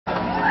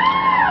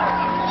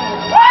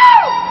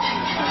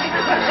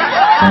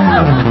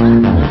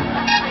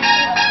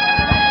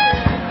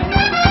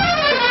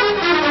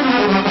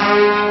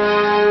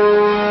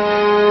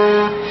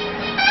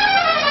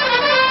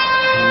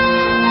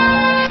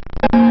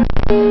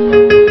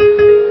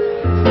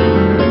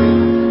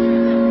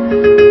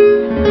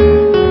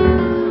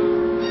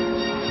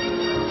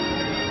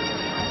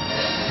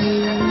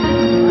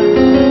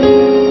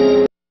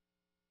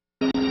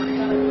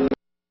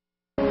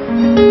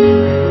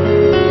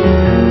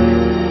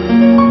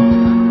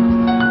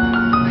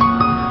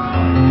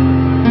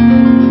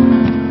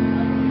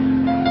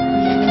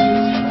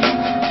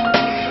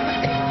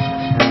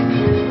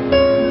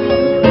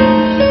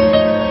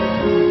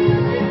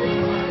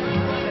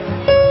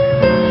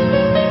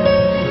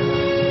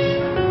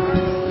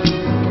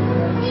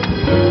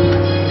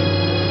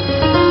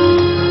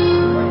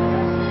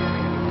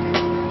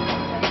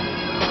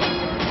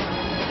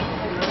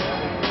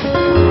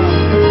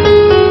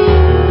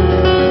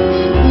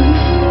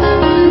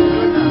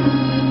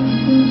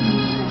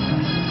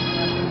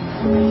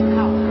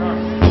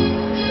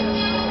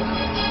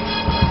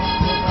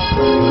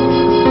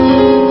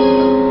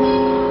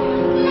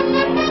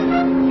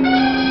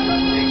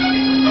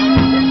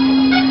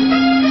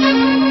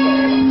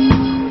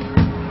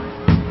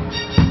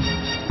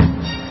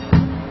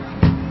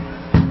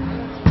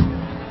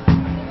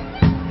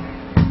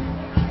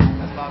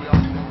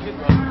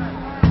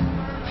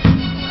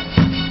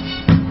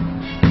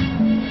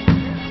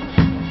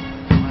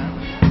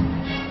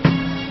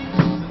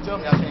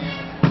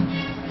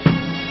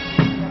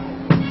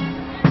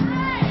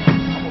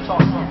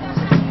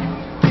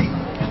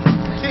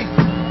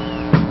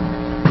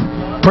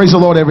Praise the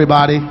Lord,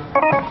 everybody.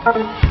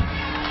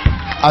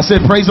 I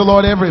said, praise the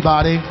Lord,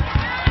 everybody.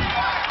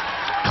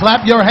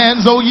 Clap your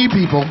hands, O ye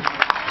people.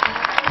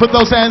 Put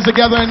those hands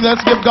together and let's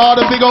give God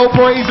a big old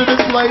praise in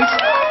this place.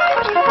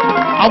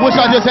 I wish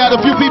I just had a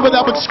few people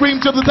that would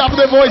scream to the top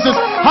of their voices,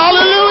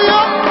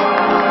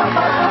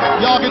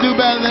 hallelujah. Y'all can do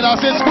better than that.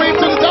 I said, scream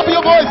to the top of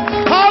your voice,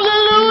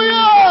 hallelujah.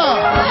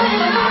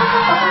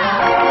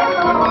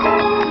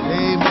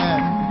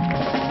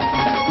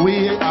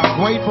 We are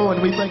grateful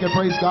and we thank and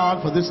praise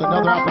God for this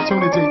another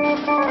opportunity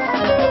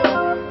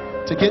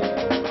to get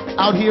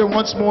out here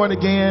once more and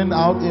again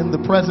out in the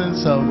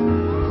presence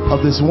of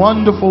this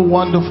wonderful,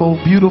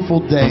 wonderful, beautiful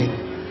day.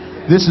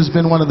 This has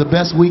been one of the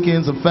best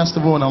weekends of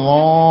festival in a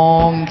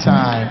long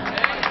time.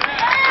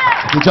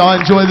 Did y'all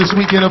enjoy this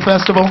weekend of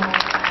festival?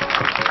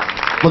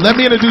 Well, let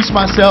me introduce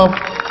myself.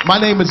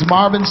 My name is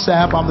Marvin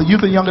Sapp. I'm the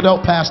youth and young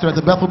adult pastor at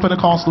the Bethel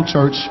Pentecostal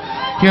Church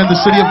here in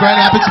the city of Grand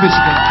Rapids,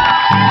 Michigan.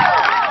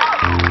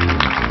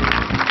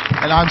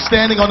 And I'm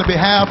standing on the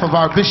behalf of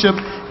our Bishop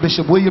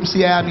William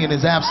C. Abney in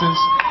his absence.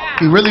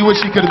 He really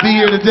wished he could be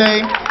here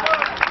today,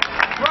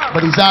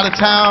 but he's out of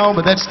town,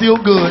 but that's still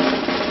good,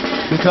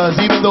 because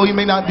even though he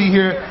may not be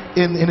here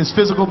in his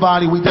physical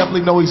body, we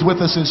definitely know he's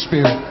with us in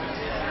spirit.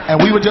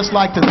 And we would just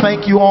like to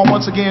thank you all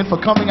once again for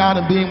coming out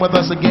and being with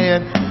us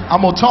again.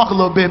 I'm going to talk a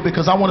little bit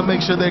because I want to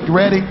make sure they're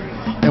ready.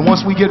 And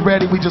once we get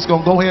ready, we're just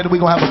going to go ahead and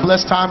we're going to have a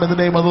blessed time in the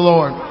name of the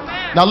Lord.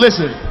 Now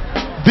listen,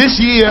 this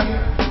year,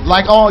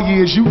 like all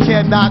years, you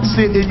cannot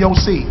sit in your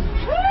seat.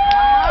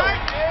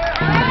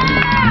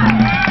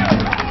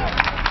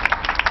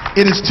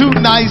 It is too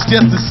nice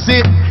just to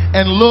sit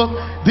and look.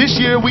 This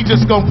year, we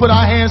just gonna put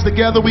our hands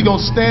together. We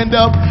gonna stand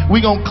up.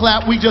 We gonna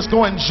clap. We just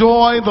gonna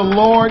enjoy the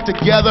Lord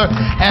together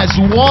as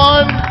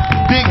one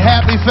big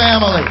happy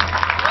family.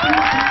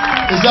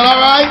 Is that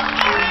all right?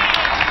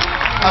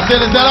 I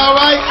said, is that all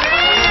right?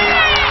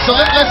 So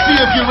let's see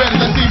if you're ready.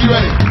 Let's see if you're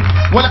ready.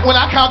 When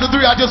I count to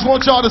three, I just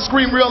want y'all to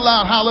scream real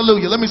loud,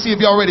 hallelujah. Let me see if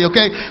y'all ready,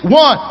 okay? 1,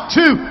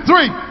 2,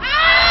 3.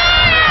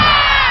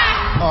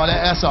 Oh,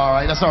 that's all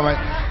right. That's all right.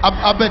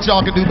 I bet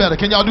y'all can do better.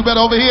 Can y'all do better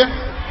over here?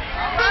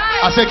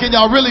 I said, can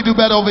y'all really do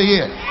better over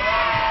here?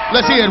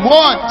 Let's hear it. 1, 2,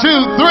 3.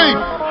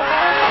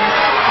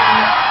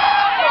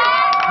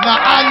 Now,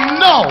 I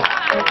know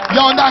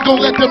y'all not going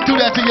to let them do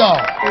that to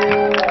y'all.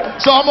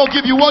 So I'm going to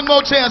give you one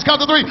more chance. Count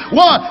to 3.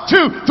 1,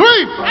 2, 3.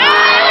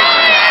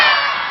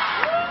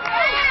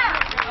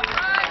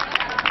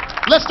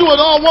 Let's do it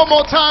all one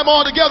more time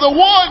all together. 1,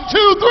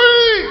 2, 3.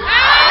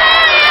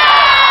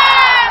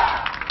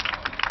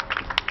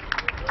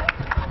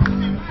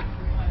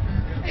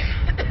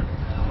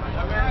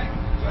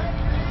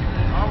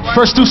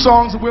 First two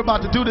songs that we're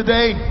about to do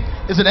today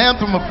is an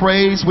anthem of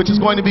praise, which is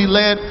going to be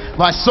led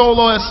by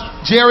soloist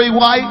Jerry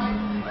White,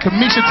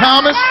 Kamisha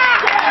Thomas,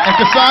 and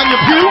Cassandra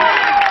Pugh.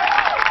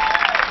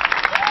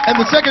 And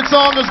the second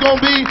song is going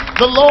to be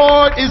The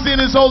Lord is in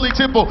His Holy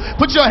Temple.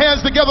 Put your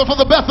hands together for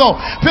the Bethel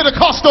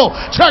Pentecostal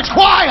Church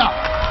Choir.